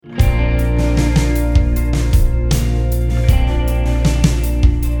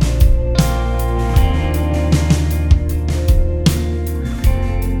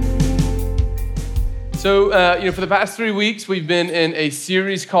For the past 3 weeks, we've been in a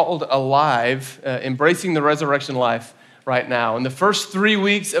series called Alive, Embracing the Resurrection Life right now. In the first 3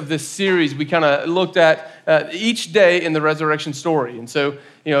 weeks of this series, we kind of looked at each day in the resurrection story. And so,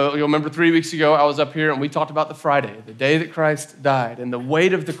 you'll remember 3 weeks ago, I was up here and we talked about the Friday, the day that Christ died, and the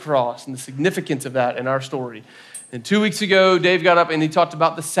weight of the cross and the significance of that in our story. And 2 weeks ago, Dave got up and he talked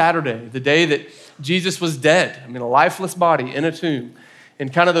about the Saturday, the day that Jesus was dead. A lifeless body in a tomb.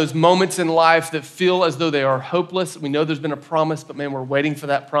 And kind of those moments in life that feel as though they are hopeless. We know there's been a promise, but man, we're waiting for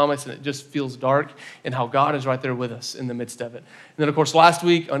that promise and it just feels dark, and how God is right there with us in the midst of it. And then, of course, last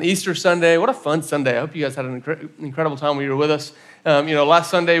week on Easter Sunday, what a fun Sunday. I hope you guys had an incredible time when you were with us.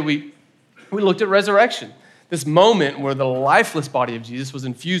 Last Sunday, we looked at resurrection, this moment where the lifeless body of Jesus was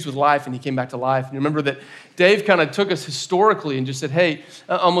infused with life and he came back to life. And you remember that Dave kind of took us historically and just said, hey,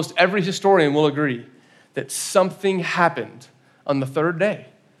 almost every historian will agree that something happened on the third day.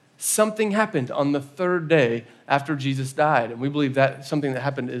 Something happened on the third day after Jesus died. And we believe that something that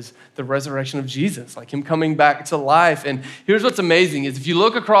happened is the resurrection of Jesus, like him coming back to life. And here's what's amazing is if you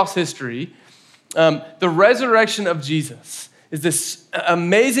look across history, the resurrection of Jesus is this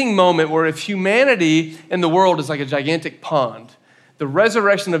amazing moment where if humanity in the world is like a gigantic pond, the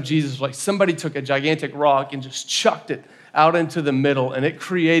resurrection of Jesus was like somebody took a gigantic rock and just chucked it out into the middle, and it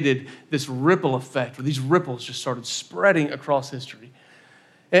created this ripple effect where these ripples just started spreading across history.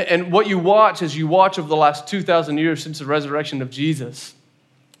 And what you watch as you watch over the last 2,000 years since the resurrection of Jesus,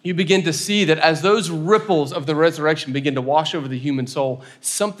 you begin to see that as those ripples of the resurrection begin to wash over the human soul,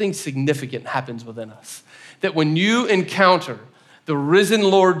 something significant happens within us. That when you encounter the risen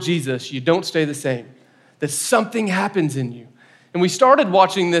Lord Jesus, you don't stay the same. That something happens in you. And we started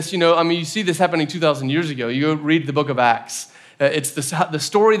watching this, you see this happening 2,000 years ago. You go read the book of Acts. It's the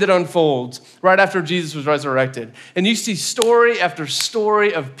story that unfolds right after Jesus was resurrected. And you see story after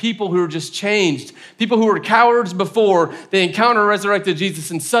story of people who are just changed. People who were cowards before, they encounter resurrected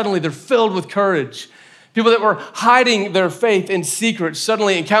Jesus and suddenly they're filled with courage. People that were hiding their faith in secret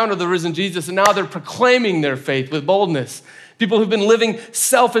suddenly encounter the risen Jesus, and now they're proclaiming their faith with boldness. People who've been living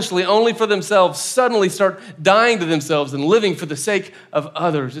selfishly only for themselves suddenly start dying to themselves and living for the sake of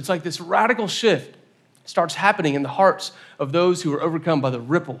others. It's like this radical shift starts happening in the hearts of those who are overcome by the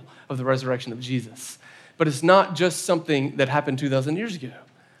ripple of the resurrection of Jesus. But it's not just something that happened 2,000 years ago.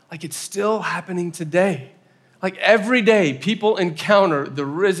 Like it's still happening today. Like every day, people encounter the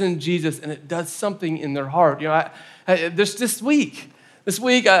risen Jesus and it does something in their heart. This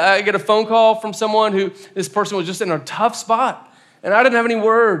week, I get a phone call from someone who, this person was just in a tough spot. And I didn't have any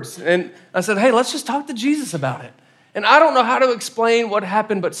words. And I said, hey, let's just talk to Jesus about it. And I don't know how to explain what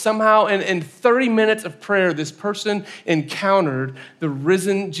happened, but somehow in 30 minutes of prayer, this person encountered the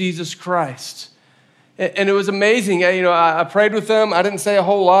risen Jesus Christ. And it was amazing. I prayed with them. I didn't say a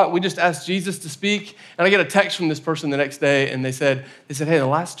whole lot. We just asked Jesus to speak. And I get a text from this person the next day, and they said, hey, the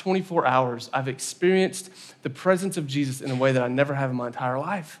last 24 hours, I've experienced the presence of Jesus in a way that I never have in my entire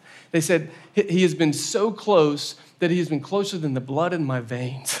life. They said, he has been so close that he has been closer than the blood in my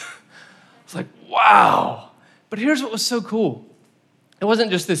veins. It's like, wow. But here's what was so cool. It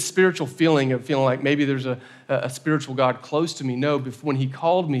wasn't just this spiritual feeling of feeling like maybe there's a spiritual God close to me. No, when he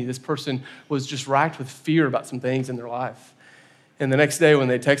called me, this person was just racked with fear about some things in their life. And the next day when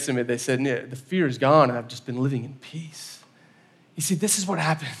they texted me, they said, yeah, the fear is gone and I've just been living in peace. You see, this is what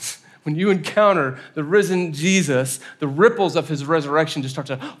happens. When you encounter the risen Jesus, the ripples of his resurrection just start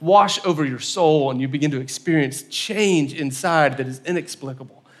to wash over your soul and you begin to experience change inside that is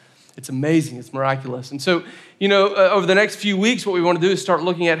inexplicable. It's amazing. It's miraculous. And so, over the next few weeks, what we want to do is start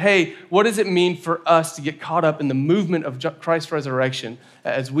looking at, hey, what does it mean for us to get caught up in the movement of Christ's resurrection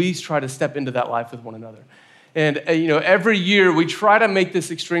as we try to step into that life with one another? And, every year we try to make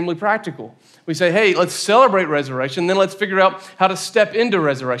this extremely practical. We say, hey, let's celebrate resurrection, then let's figure out how to step into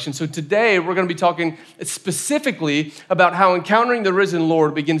resurrection. So today we're going to be talking specifically about how encountering the risen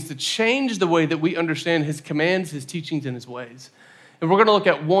Lord begins to change the way that we understand his commands, his teachings, and his ways. And we're going to look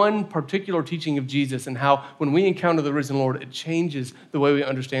at one particular teaching of Jesus and how when we encounter the risen Lord, it changes the way we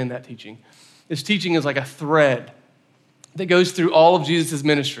understand that teaching. This teaching is like a thread that goes through all of Jesus'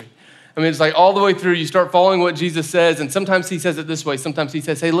 ministry. It's like all the way through, you start following what Jesus says, and sometimes he says it this way. Sometimes he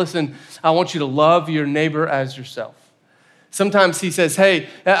says, hey, listen, I want you to love your neighbor as yourself. Sometimes he says, hey,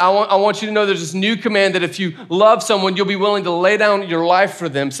 I want you to know there's this new command that if you love someone, you'll be willing to lay down your life for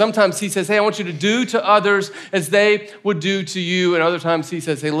them. Sometimes he says, hey, I want you to do to others as they would do to you. And other times he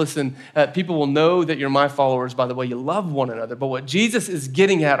says, hey, listen, people will know that you're my followers by the way you love one another. But what Jesus is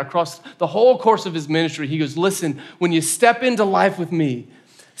getting at across the whole course of his ministry, he goes, listen, when you step into life with me,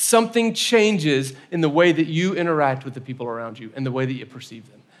 something changes in the way that you interact with the people around you and the way that you perceive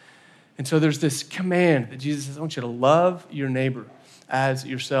them. And so there's this command that Jesus says, I want you to love your neighbor as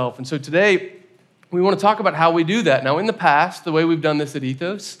yourself. And so today, we want to talk about how we do that. Now, in the past, the way we've done this at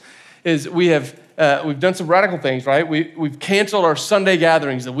Ethos is we've done some radical things, right? We've canceled our Sunday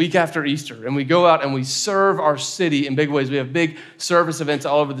gatherings the week after Easter, and we go out and we serve our city in big ways. We have big service events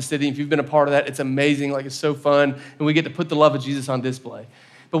all over the city. If you've been a part of that, it's amazing. Like, it's so fun, and we get to put the love of Jesus on display.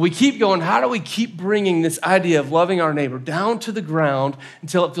 But we keep going, how do we keep bringing this idea of loving our neighbor down to the ground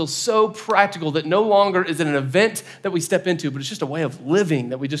until it feels so practical that no longer is it an event that we step into, but it's just a way of living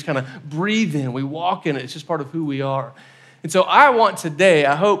that we just kind of breathe in, we walk in it, it's just part of who we are. And so I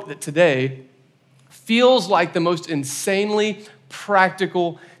hope that today feels like the most insanely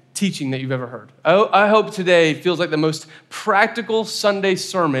practical teaching that you've ever heard. I hope today feels like the most practical Sunday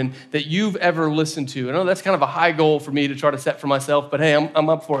sermon that you've ever listened to. I know that's kind of a high goal for me to try to set for myself, but hey, I'm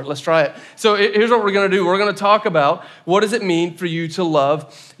up for it. Let's try it. So here's what we're going to do. We're going to talk about what does it mean for you to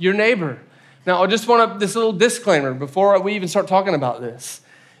love your neighbor. Now, I just want this little disclaimer before we even start talking about this,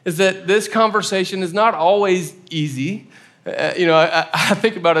 is that this conversation is not always easy. I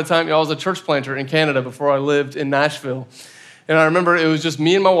think about a time I was a church planter in Canada before I lived in Nashville. And I remember it was just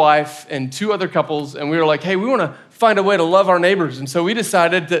me and my wife and two other couples, and we were like, hey, we want to find a way to love our neighbors. And so we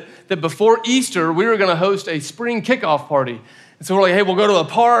decided that before Easter, we were going to host a spring kickoff party. And so we're like, hey, we'll go to a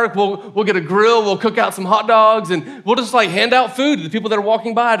park, we'll get a grill, we'll cook out some hot dogs, and we'll just like hand out food to the people that are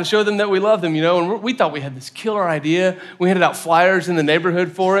walking by to show them that we love them, And we thought we had this killer idea. We handed out flyers in the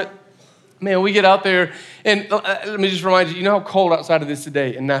neighborhood for it. Man, we get out there, and let me just remind you, you know how cold outside of this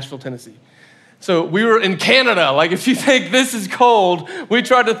today in Nashville, Tennessee? So we were in Canada. Like, if you think this is cold, we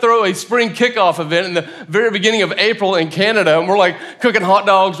tried to throw a spring kickoff event in the very beginning of April in Canada, and we're like cooking hot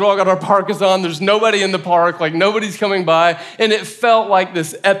dogs, we all got our parkas on, there's nobody in the park, like nobody's coming by, and it felt like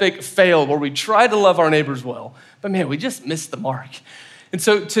this epic fail where we tried to love our neighbors well, but man, we just missed the mark. And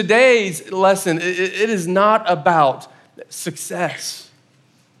so today's lesson, it is not about success.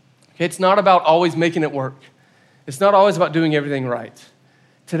 Okay, it's not about always making it work. It's not always about doing everything right.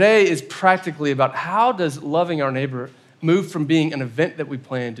 Today is practically about how does loving our neighbor move from being an event that we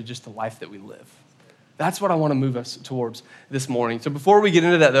plan to just the life that we live. That's what I want to move us towards this morning. So before we get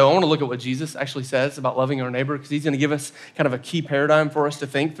into that, though, I want to look at what Jesus actually says about loving our neighbor, because he's going to give us kind of a key paradigm for us to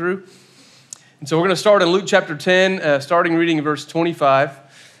think through. And so we're going to start in Luke chapter 10, starting reading in verse 25.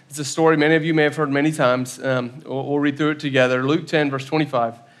 It's a story many of you may have heard many times. We'll read through it together. Luke 10, verse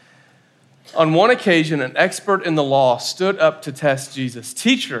 25. On one occasion, an expert in the law stood up to test Jesus.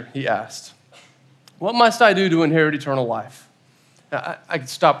 Teacher, he asked, what must I do to inherit eternal life? Now, I could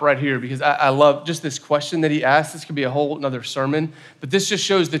stop right here because I love just this question that he asked. This could be a whole another sermon, but this just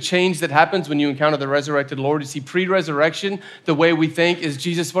shows the change that happens when you encounter the resurrected Lord. You see, pre-resurrection, the way we think is,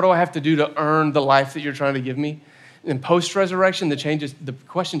 Jesus, what do I have to do to earn the life that you're trying to give me? In post-resurrection, the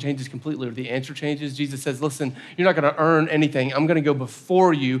question changes completely, or the answer changes. Jesus says, listen, you're not going to earn anything. I'm going to go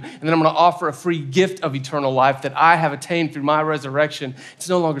before you, and then I'm going to offer a free gift of eternal life that I have attained through my resurrection. It's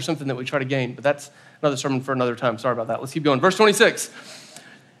no longer something that we try to gain, but that's another sermon for another time. Sorry about that. Let's keep going. Verse 26,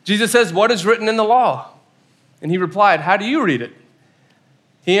 Jesus says, what is written in the law? And he replied, how do you read it?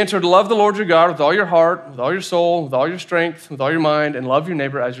 He answered, love the Lord your God with all your heart, with all your soul, with all your strength, with all your mind, and love your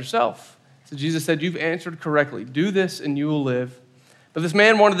neighbor as yourself. So Jesus said, you've answered correctly. Do this and you will live. But this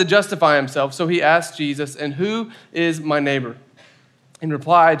man wanted to justify himself, so he asked Jesus, and who is my neighbor? In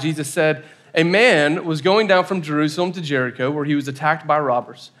reply, Jesus said, a man was going down from Jerusalem to Jericho, where he was attacked by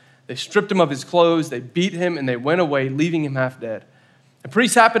robbers. They stripped him of his clothes, they beat him, and they went away, leaving him half dead. A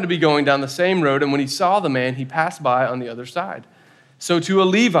priest happened to be going down the same road, and when he saw the man, he passed by on the other side. So to a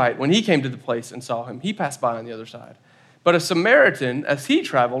Levite, when he came to the place and saw him, he passed by on the other side. But a Samaritan, as he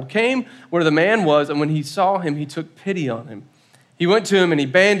traveled, came where the man was, and when he saw him, he took pity on him. He went to him and he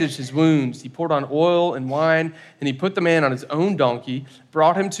bandaged his wounds. He poured on oil and wine, and he put the man on his own donkey,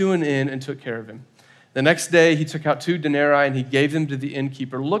 brought him to an inn, and took care of him. The next day, he took out 2 denarii, and he gave them to the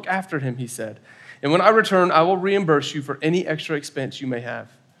innkeeper. Look after him, he said, and when I return, I will reimburse you for any extra expense you may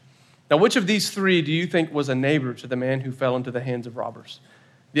have. Now, which of these 3 do you think was a neighbor to the man who fell into the hands of robbers?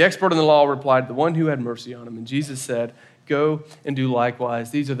 The expert in the law replied, the one who had mercy on him. And Jesus said, go and do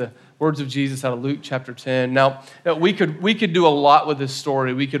likewise. These are the words of Jesus out of Luke chapter 10. Now, we could do a lot with this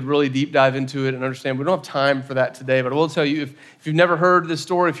story. We could really deep dive into it and understand. We don't have time for that today, but I will tell you, if you've never heard this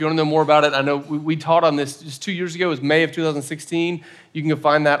story, if you want to know more about it, I know we taught on this just 2 years ago. It was May of 2016. You can go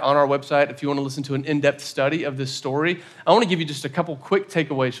find that on our website if you want to listen to an in-depth study of this story. I want to give you just a couple quick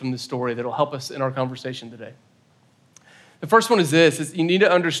takeaways from this story that will help us in our conversation today. The first one is this, is you need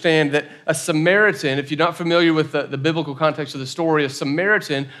to understand that a Samaritan, if you're not familiar with the biblical context of the story, a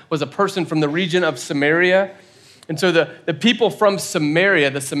Samaritan was a person from the region of Samaria. And so the people from Samaria,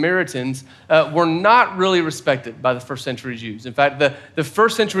 the Samaritans, were not really respected by the first century Jews. In fact, the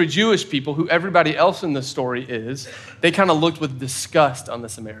first century Jewish people, who everybody else in the story is, they kind of looked with disgust on the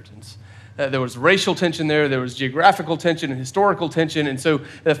Samaritans. There was racial tension there was geographical tension and historical tension. And so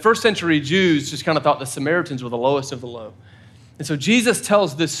the first century Jews just kind of thought the Samaritans were the lowest of the low. And so Jesus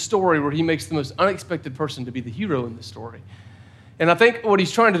tells this story where he makes the most unexpected person to be the hero in the story. And I think what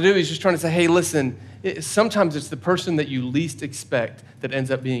he's trying to do is just trying to say, hey, listen, sometimes it's the person that you least expect that ends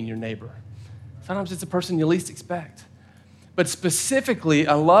up being your neighbor. Sometimes it's the person you least expect. But specifically,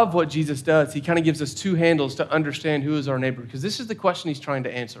 I love what Jesus does. He kind of gives us two handles to understand who is our neighbor, because this is the question he's trying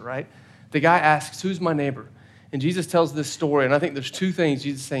to answer, right? The guy asks, who's my neighbor? And Jesus tells this story, and I think there's two things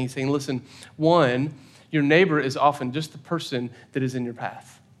Jesus is saying. He's saying, listen, one, your neighbor is often just the person that is in your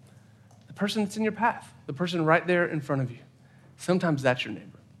path. The person that's in your path, the person right there in front of you. Sometimes that's your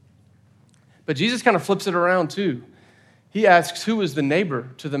neighbor. But Jesus kind of flips it around too. He asks, who was the neighbor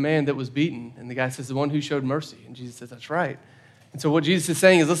to the man that was beaten? And the guy says, the one who showed mercy. And Jesus says, that's right. And so what Jesus is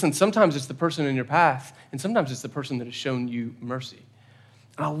saying is, listen, sometimes it's the person in your path, and sometimes it's the person that has shown you mercy.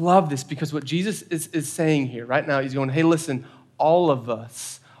 And I love this because what Jesus is saying here right now, he's going, hey, listen, all of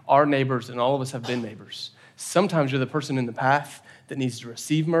us are neighbors and all of us have been neighbors. Sometimes you're the person in the path that needs to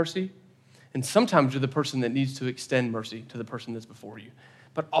receive mercy, and sometimes you're the person that needs to extend mercy to the person that's before you.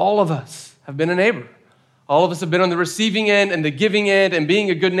 But all of us have been a neighbor. All of us have been on the receiving end and the giving end, and being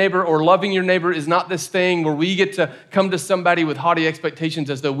a good neighbor or loving your neighbor is not this thing where we get to come to somebody with haughty expectations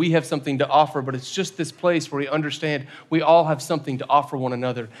as though we have something to offer, but it's just this place where we understand we all have something to offer one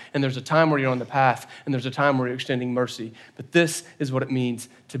another. And there's a time where you're on the path, and there's a time where you're extending mercy. But this is what it means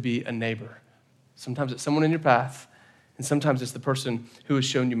to be a neighbor. Sometimes it's someone in your path, and sometimes it's the person who has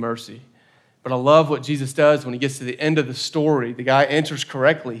shown you mercy. But I love what Jesus does when he gets to the end of the story. The guy answers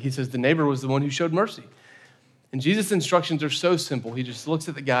correctly. He says the neighbor was the one who showed mercy. And Jesus' instructions are so simple. He just looks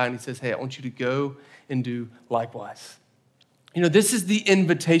at the guy and he says, hey, I want you to go and do likewise. You know, this is the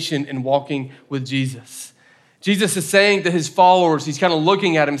invitation in walking with Jesus. Jesus is saying to his followers, he's kind of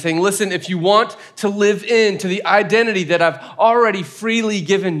looking at him saying, listen, if you want to live into the identity that I've already freely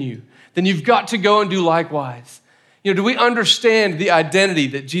given you, then you've got to go and do likewise. You know, do we understand the identity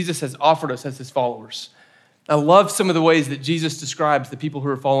that Jesus has offered us as his followers? I love some of the ways that Jesus describes the people who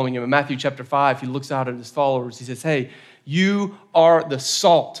are following him. In Matthew chapter 5, he looks out at his followers. He says, hey, you are the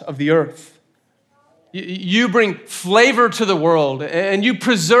salt of the earth. You bring flavor to the world and you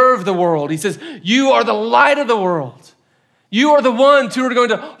preserve the world. He says, you are the light of the world. You are the ones who are going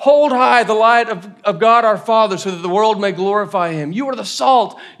to hold high the light of God our Father so that the world may glorify him. You are the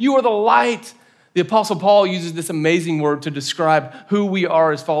salt. You are the light. The Apostle Paul uses this amazing word to describe who we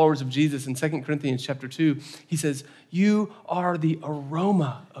are as followers of Jesus. In 2 Corinthians chapter 2, he says, you are the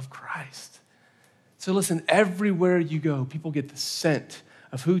aroma of Christ. So listen, everywhere you go, people get the scent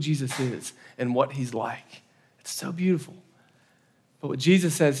of who Jesus is and what he's like. It's so beautiful. But what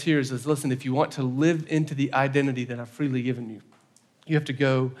Jesus says here is, listen, if you want to live into the identity that I've freely given you, you have to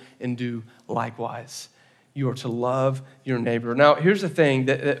go and do likewise. You are to love your neighbor. Now, here's the thing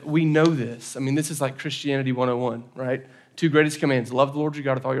that we know this. I mean, this is like Christianity 101, right? Two greatest commands. Love the Lord your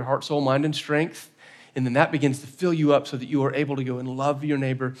God with all your heart, soul, mind, and strength. And then that begins to fill you up so that you are able to go and love your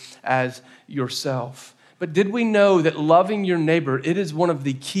neighbor as yourself. But did we know that loving your neighbor, it is one of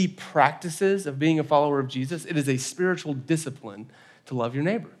the key practices of being a follower of Jesus? It is a spiritual discipline to love your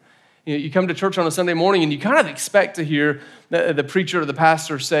neighbor. You know, you come to church on a Sunday morning and you kind of expect to hear the preacher or the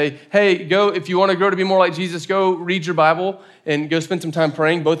pastor say, hey, go, if you want to grow to be more like Jesus, go read your Bible and go spend some time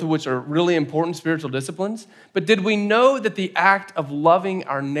praying, both of which are really important spiritual disciplines. But did we know that the act of loving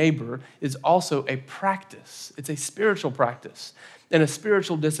our neighbor is also a practice? It's a spiritual practice and a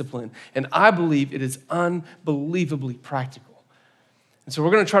spiritual discipline. And I believe it is unbelievably practical. And so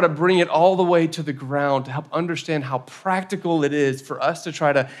we're going to try to bring it all the way to the ground to help understand how practical it is for us to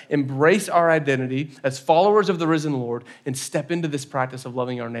try to embrace our identity as followers of the risen Lord and step into this practice of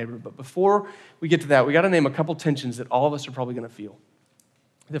loving our neighbor. But before we get to that, we got to name a couple tensions that all of us are probably going to feel.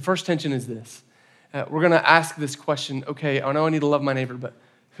 The first tension is this. We're going to ask this question, okay, I know I need to love my neighbor, but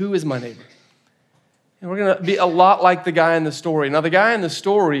who is my neighbor? And we're going to be a lot like the guy in the story. Now, the guy in the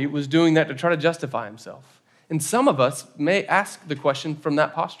story was doing that to try to justify himself. And some of us may ask the question from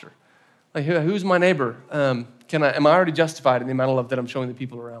that posture. Like, who's my neighbor? Am I already justified in the amount of love that I'm showing the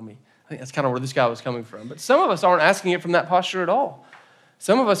people around me? I think that's kind of where this guy was coming from. But some of us aren't asking it from that posture at all.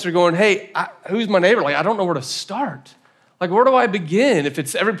 Some of us are going, hey, who's my neighbor? Like, I don't know where to start. Like, where do I begin? If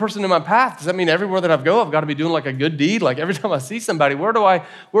it's every person in my path, does that mean everywhere that I go, I've got to be doing like a good deed? Like every time I see somebody, where do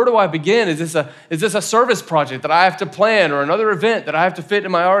I begin? Is this a service project that I have to plan or another event that I have to fit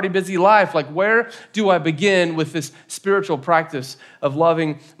in my already busy life? Like, where do I begin with this spiritual practice of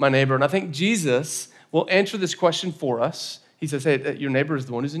loving my neighbor? And I think Jesus will answer this question for us. He says, hey, your neighbor is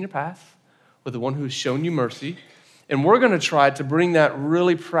the one who's in your path, or the one who has shown you mercy. And we're going to try to bring that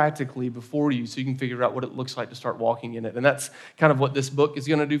really practically before you so you can figure out what it looks like to start walking in it. And that's kind of what this book is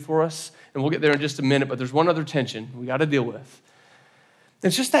going to do for us. And we'll get there in just a minute, but there's one other tension we got to deal with.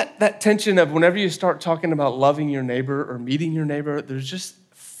 It's just that tension of whenever you start talking about loving your neighbor or meeting your neighbor, there's just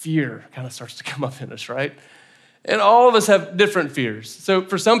fear kind of starts to come up in us, right? And all of us have different fears. So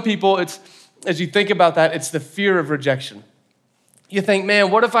for some people, it's, as you think about that, it's the fear of rejection. You think,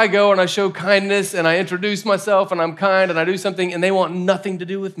 man, what if I go and I show kindness and I introduce myself and I'm kind and I do something and they want nothing to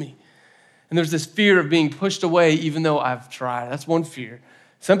do with me? And there's this fear of being pushed away even though I've tried. That's one fear.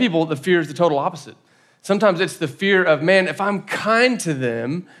 Some people, the fear is the total opposite. Sometimes it's the fear of, man, if I'm kind to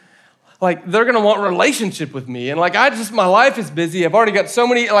them, like they're gonna want a relationship with me. And like my life is busy. I've already got so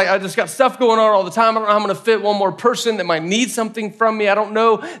many, I just got stuff going on all the time. I don't know how I'm gonna fit one more person that might need something from me. I don't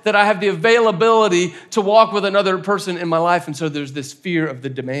know that I have the availability to walk with another person in my life. And so there's this fear of the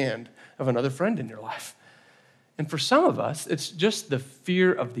demand of another friend in your life. And for some of us, it's just the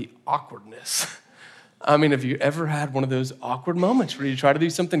fear of the awkwardness. I mean, have you ever had one of those awkward moments where you try to do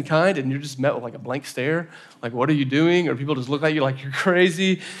something kind and you're just met with like a blank stare? Like, what are you doing? Or people just look at you like you're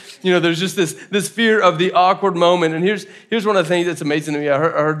crazy. You know, there's just this fear of the awkward moment. And here's one of the things that's amazing to me. I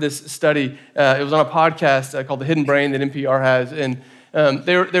heard this study. It was on a podcast called The Hidden Brain that NPR has. And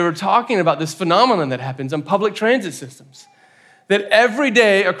they were talking about this phenomenon that happens on public transit systems. That every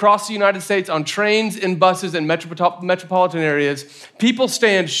day across the United States on trains and buses and metropolitan areas, people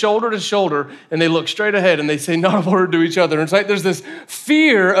stand shoulder to shoulder and they look straight ahead and they say not a word to each other. And it's like there's this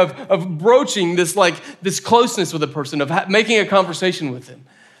fear of broaching this closeness with a person, of making a conversation with them.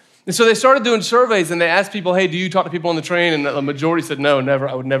 And so they started doing surveys and they asked people, hey, do you talk to people on the train? And the majority said, no, never.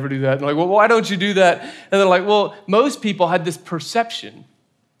 I would never do that. And they're like, well, why don't you do that? And they're like, well, most people had this perception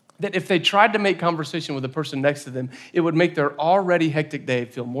that if they tried to make conversation with the person next to them, it would make their already hectic day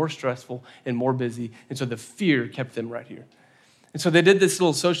feel more stressful and more busy. And so the fear kept them right here. And so they did this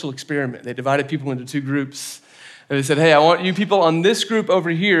little social experiment. They divided people into two groups. And they said, hey, I want you people on this group over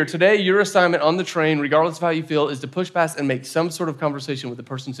here. Today, your assignment on the train, regardless of how you feel, is to push past and make some sort of conversation with the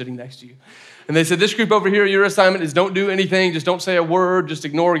person sitting next to you. And they said, this group over here, your assignment is don't do anything. Just don't say a word. Just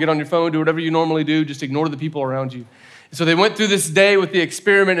ignore, get on your phone, do whatever you normally do. Just ignore the people around you. So they went through this day with the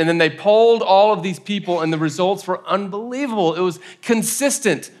experiment, and then they polled all of these people, and the results were unbelievable. It was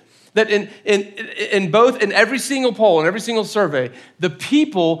consistent that in every single poll, in every single survey, the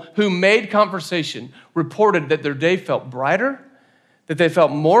people who made conversation reported that their day felt brighter, that they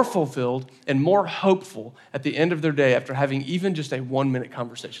felt more fulfilled and more hopeful at the end of their day after having even just a 1-minute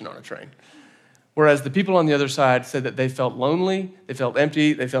conversation on a train. Whereas the people on the other side said that they felt lonely, they felt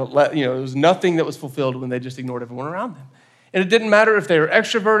empty, they felt, there was nothing that was fulfilled when they just ignored everyone around them. And it didn't matter if they were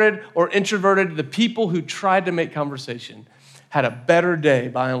extroverted or introverted, the people who tried to make conversation had a better day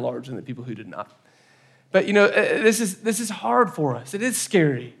by and large than the people who did not. But this is hard for us. It is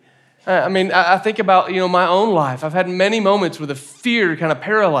scary. I think about, my own life. I've had many moments where the fear kind of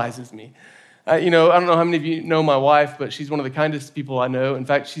paralyzes me. I don't know how many of you know my wife, but she's one of the kindest people I know. In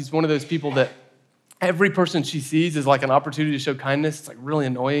fact, she's one of those people that every person she sees is like an opportunity to show kindness. It's like really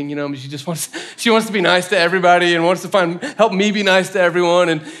annoying, she wants to be nice to everybody and wants to help me be nice to everyone.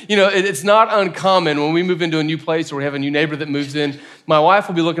 And, it's not uncommon when we move into a new place or we have a new neighbor that moves in. My wife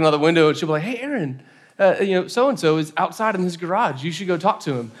will be looking out the window and she'll be like, hey, Aaron, so-and-so is outside in his garage. You should go talk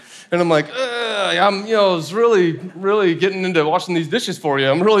to him. And I'm like, I was really, really getting into washing these dishes for you.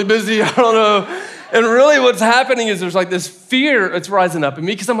 I'm really busy. I don't know. And really what's happening is there's like this fear that's rising up in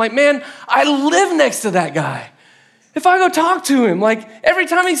me because I'm like, man, I live next to that guy. If I go talk to him, like every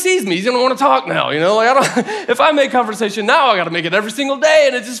time he sees me, he's gonna want to talk now, if I make conversation now, I gotta make it every single day.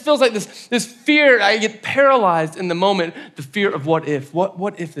 And it just feels like this fear, I get paralyzed in the moment, the fear of what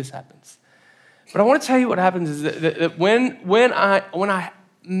if this happens? But I want to tell you what happens is that when I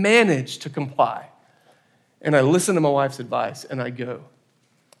manage to comply and I listen to my wife's advice and I go,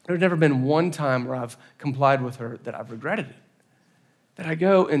 there's never been one time where I've complied with her that I've regretted it. That I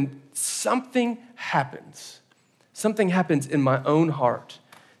go and something happens. Something happens in my own heart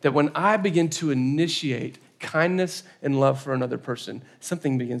that when I begin to initiate kindness and love for another person,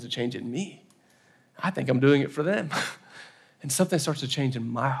 something begins to change in me. I think I'm doing it for them. And something starts to change in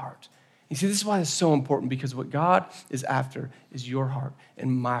my heart. You see, this is why it's so important, because what God is after is your heart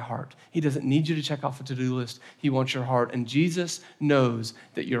and my heart. He doesn't need you to check off a to-do list. He wants your heart. And Jesus knows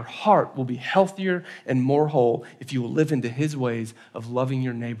that your heart will be healthier and more whole if you will live into his ways of loving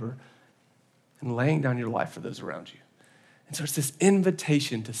your neighbor and laying down your life for those around you. And so it's this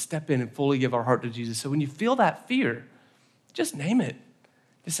invitation to step in and fully give our heart to Jesus. So when you feel that fear, just name it.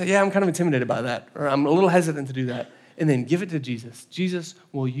 Just say, yeah, I'm kind of intimidated by that, or I'm a little hesitant to do that. And then give it to Jesus. Jesus,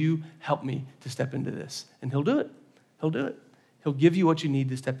 will you help me to step into this? And he'll do it. He'll do it. He'll give you what you need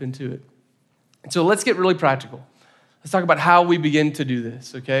to step into it. And so let's get really practical. Let's talk about how we begin to do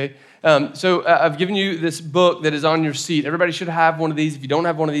this, okay? I've given you this book that is on your seat. Everybody should have one of these. If you don't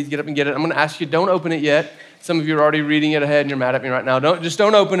have one of these, get up and get it. I'm going to ask you, don't open it yet. Some of you are already reading it ahead and you're mad at me right now.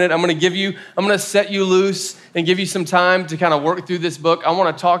 Don't open it. I'm going to set you loose and give you some time to kind of work through this book. I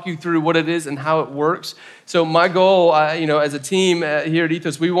want to talk you through what it is and how it works. So my goal, as a team here at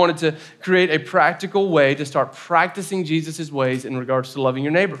Ethos, we wanted to create a practical way to start practicing Jesus' ways in regards to loving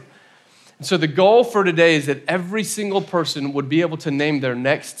your neighbor. And so the goal for today is that every single person would be able to name their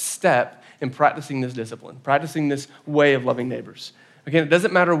next step in practicing this discipline, practicing this way of loving neighbors. Again, it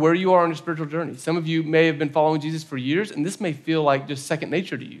doesn't matter where you are on your spiritual journey. Some of you may have been following Jesus for years, and this may feel like just second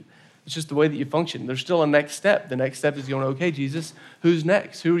nature to you. It's just the way that you function. There's still a next step. The next step is going, okay, Jesus, who's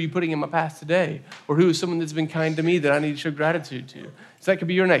next? Who are you putting in my path today? Or who is someone that's been kind to me that I need to show gratitude to? So that could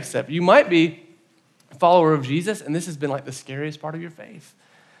be your next step. You might be a follower of Jesus, and this has been like the scariest part of your faith.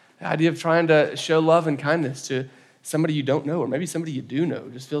 The idea of trying to show love and kindness to somebody you don't know, or maybe somebody you do know,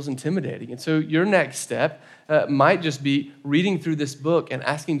 just feels intimidating. And so your next step might just be reading through this book and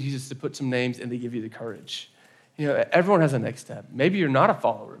asking Jesus to put some names and to give you the courage. Everyone has a next step. Maybe you're not a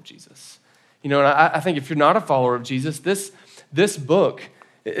follower of Jesus. And I think if you're not a follower of Jesus, this book,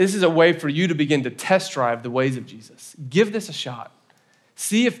 this is a way for you to begin to test drive the ways of Jesus. Give this a shot.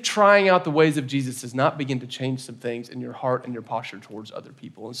 See if trying out the ways of Jesus does not begin to change some things in your heart and your posture towards other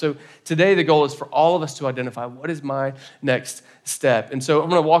people. And so today the goal is for all of us to identify what is my next step. And so I'm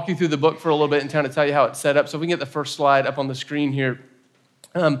going to walk you through the book for a little bit and kind of tell you how it's set up. So if we can get the first slide up on the screen here.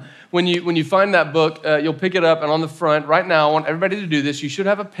 When you find that book, you'll pick it up, and on the front, right now, I want everybody to do this. You should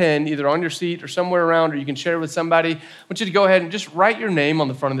have a pen either on your seat or somewhere around, or you can share it with somebody. I want you to go ahead and just write your name on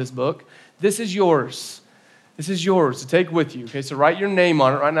the front of this book. This is yours. This is yours to take with you. Okay, so write your name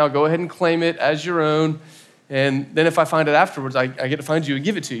on it right now. Go ahead and claim it as your own. And then if I find it afterwards, I get to find you and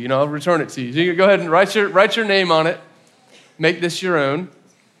give it to you. I'll return it to you. So you go ahead and write your name on it. Make this your own.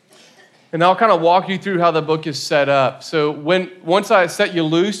 And I'll kind of walk you through how the book is set up. So once I set you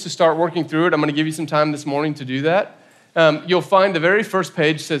loose to start working through it, I'm going to give you some time this morning to do that. You'll find the very first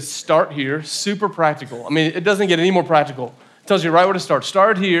page says start here, super practical. I mean, it doesn't get any more practical. It tells you right where to start.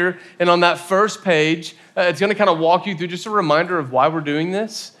 Start here, and on that first page, it's going to kind of walk you through just a reminder of why we're doing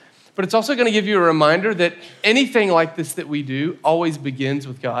this. But it's also going to give you a reminder that anything like this that we do always begins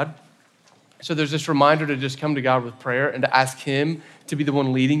with God. So there's this reminder to just come to God with prayer and to ask him to be the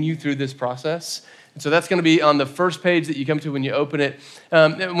one leading you through this process. And so that's going to be on the first page that you come to when you open it.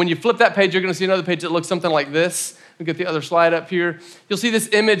 When you flip that page, you're going to see another page that looks something like this. We'll get the other slide up here. You'll see this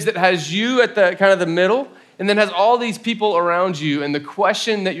image that has you at the kind of the middle, and then has all these people around you. And the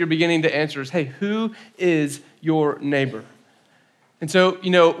question that you're beginning to answer is, hey, who is your neighbor? And so,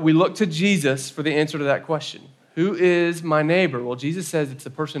 we look to Jesus for the answer to that question. Who is my neighbor? Well, Jesus says it's the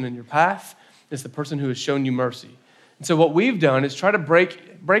person in your path. It's the person who has shown you mercy. And so what we've done is try to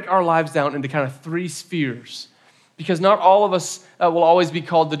break our lives down into kind of three spheres, because not all of us will always be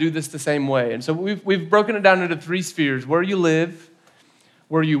called to do this the same way. And so we've broken it down into three spheres: where you live,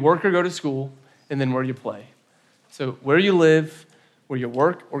 where you work or go to school, and then where you play. So where you live, where you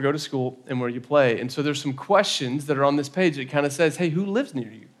work or go to school, and where you play. And so there's some questions that are on this page that kind of says, hey, who lives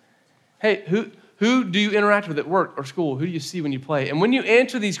near you? Hey, who do you interact with at work or school? Who do you see when you play? And when you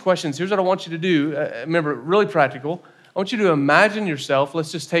answer these questions, here's what I want you to do. Remember, really practical. I want you to imagine yourself.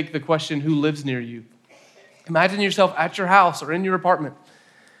 Let's just take the question, who lives near you? Imagine yourself at your house or in your apartment,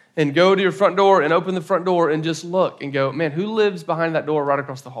 and go to your front door and open the front door and just look and go, man, who lives behind that door right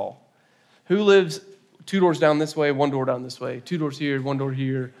across the hall? Who lives 2 doors down this way, 1 door down this way, 2 doors here, 1 door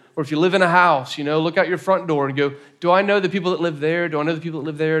here? Or if you live in a house, look out your front door and go, do I know the people that live there? Do I know the people that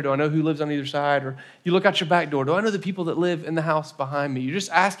live there? Do I know who lives on either side? Or you look out your back door. Do I know the people that live in the house behind me? You're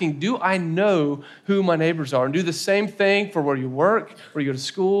just asking, do I know who my neighbors are? And do the same thing for where you work, where you go to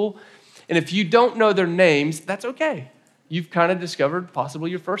school. And if you don't know their names, that's okay. You've kind of discovered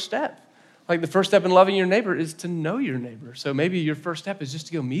possibly your first step. Like the first step in loving your neighbor is to know your neighbor. So maybe your first step is just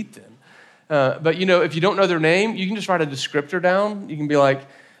to go meet them. But if you don't know their name, you can just write a descriptor down. You can be like,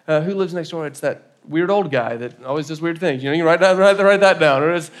 who lives next door? It's that weird old guy that always does weird things. You can write that down.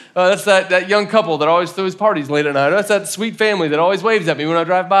 Or that's that young couple that always throws parties late at night. Or that's that sweet family that always waves at me when I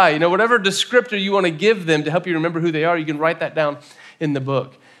drive by. Whatever descriptor you want to give them to help you remember who they are, you can write that down in the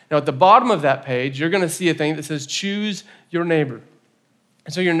book. Now, at the bottom of that page, you're going to see a thing that says, choose your neighbor.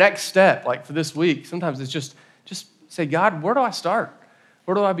 And so your next step, like for this week, sometimes it's just say, God, where do I start?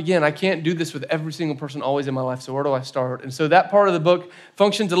 Where do I begin? I can't do this with every single person always in my life, so where do I start? And so that part of the book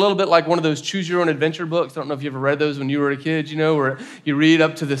functions a little bit like one of those choose your own adventure books. I don't know if you ever read those when you were a kid, where you read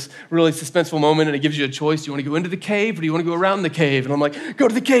up to this really suspenseful moment and it gives you a choice. Do you want to go into the cave or do you want to go around the cave? And I'm like, go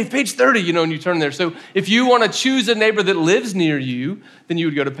to the cave, page 30, and you turn there. So if you want to choose a neighbor that lives near you, then you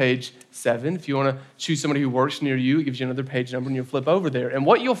would go to page 7. If you want to choose somebody who works near you, it gives you another page number and you'll flip over there. And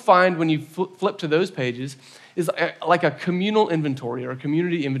what you'll find when you flip to those pages is like a communal inventory or a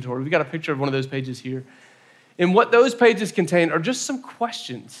community inventory. We've got a picture of one of those pages here. And what those pages contain are just some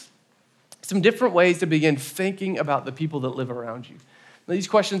questions, some different ways to begin thinking about the people that live around you. Now, these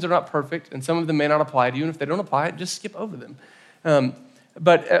questions are not perfect, and some of them may not apply to you, and if they don't apply, just skip over them.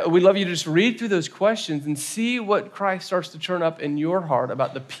 But we'd love you to just read through those questions and see what Christ starts to turn up in your heart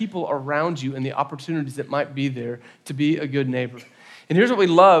about the people around you and the opportunities that might be there to be a good neighbor. And here's what we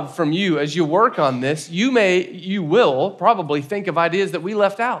love from you as you work on this. You will probably think of ideas that we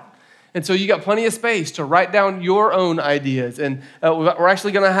left out. And so you got plenty of space to write down your own ideas. And we're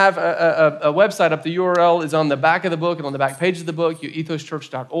actually going to have a website up. The URL is on the back of the book and on the back page of the book,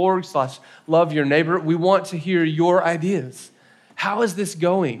 ethoschurch.org/love-your-neighbor. We want to hear your ideas. How is this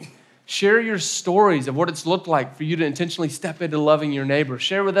going? Share your stories of what it's looked like for you to intentionally step into loving your neighbor.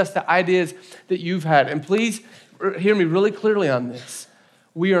 Share with us the ideas that you've had. And please hear me really clearly on this.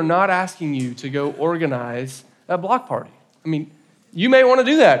 We are not asking you to go organize a block party. I mean, you may want to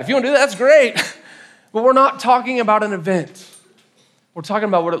do that. If you want to do that, that's great. But we're not talking about an event. We're talking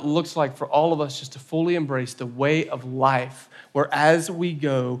about what it looks like for all of us just to fully embrace the way of life, where as we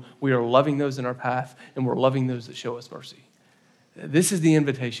go, we are loving those in our path and we're loving those that show us mercy. This is the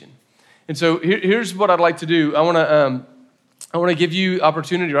invitation. And so here's what I'd like to do. I want to give you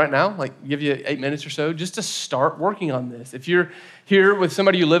opportunity right now, like give you 8 minutes or so, just to start working on this. If you're here with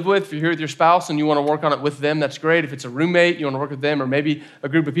somebody you live with, if you're here with your spouse and you want to work on it with them, that's great. If it's a roommate, you want to work with them, or maybe a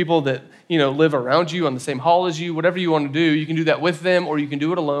group of people that live around you on the same hall as you, whatever you want to do, you can do that with them, or you can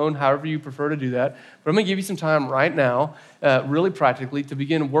do it alone, however you prefer to do that. But I'm going to give you some time right now, really practically, to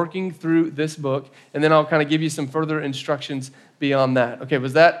begin working through this book, and then I'll kind of give you some further instructions beyond that. Okay,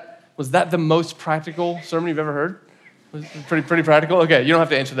 was that the most practical sermon you've ever heard? Pretty practical? Okay, you don't have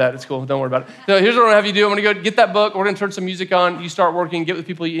to answer that. It's cool. Don't worry about it. So here's what I'm going to have you do. I'm going to go get that book. We're going to turn some music on. You start working. Get with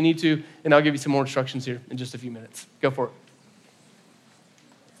people you need to. And I'll give you some more instructions here in just a few minutes. Go for it.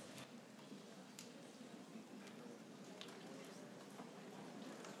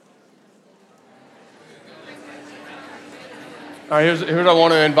 All right, here's what I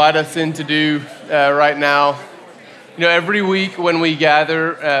want to invite us in to do right now. Every week when we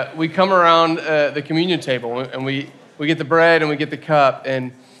gather, we come around the communion table and we get the bread and we get the cup,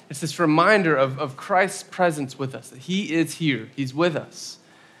 and it's this reminder of Christ's presence with us, that he is here, he's with us.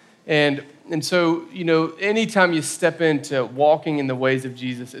 And so, anytime you step into walking in the ways of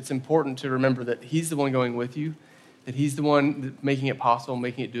Jesus, it's important to remember that he's the one going with you, that he's the one making it possible,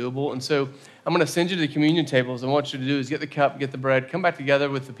 making it doable. And so I'm going to send you to the communion tables, and what I want you to do is get the cup, get the bread, come back together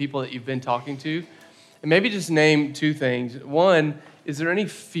with the people that you've been talking to, and maybe just name 2 things. One, is there any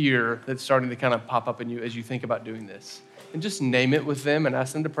fear that's starting to kind of pop up in you as you think about doing this? And just name it with them and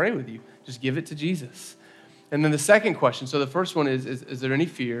ask them to pray with you. Just give it to Jesus. And then the second question, so the first one is there any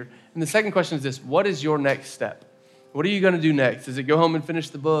fear? And the second question is this: what is your next step? What are you going to do next? Is it go home and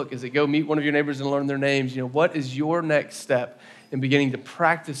finish the book? Is it go meet one of your neighbors and learn their names? What is your next step in beginning to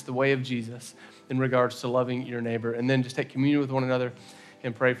practice the way of Jesus in regards to loving your neighbor? And then just take communion with one another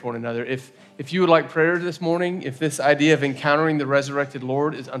and pray for one another. If you would like prayer this morning, if this idea of encountering the resurrected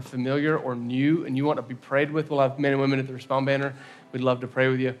Lord is unfamiliar or new and you want to be prayed with, we'll have men and women at the Respond banner. We'd love to pray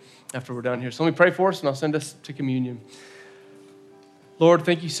with you after we're done here. So let me pray for us and I'll send us to communion. Lord,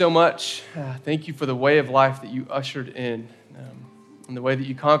 thank you so much. Thank you for the way of life that you ushered in and the way that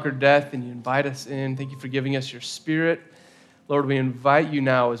you conquered death and you invite us in. Thank you for giving us your Spirit. Lord, we invite you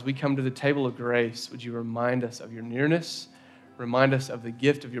now as we come to the table of grace. Would you remind us of your nearness? Remind us of the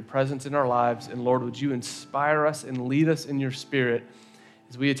gift of your presence in our lives. And Lord, would you inspire us and lead us in your Spirit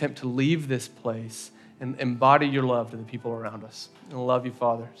as we attempt to leave this place and embody your love to the people around us. And I love you,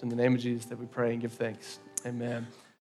 Father. It's in the name of Jesus that we pray and give thanks. Amen.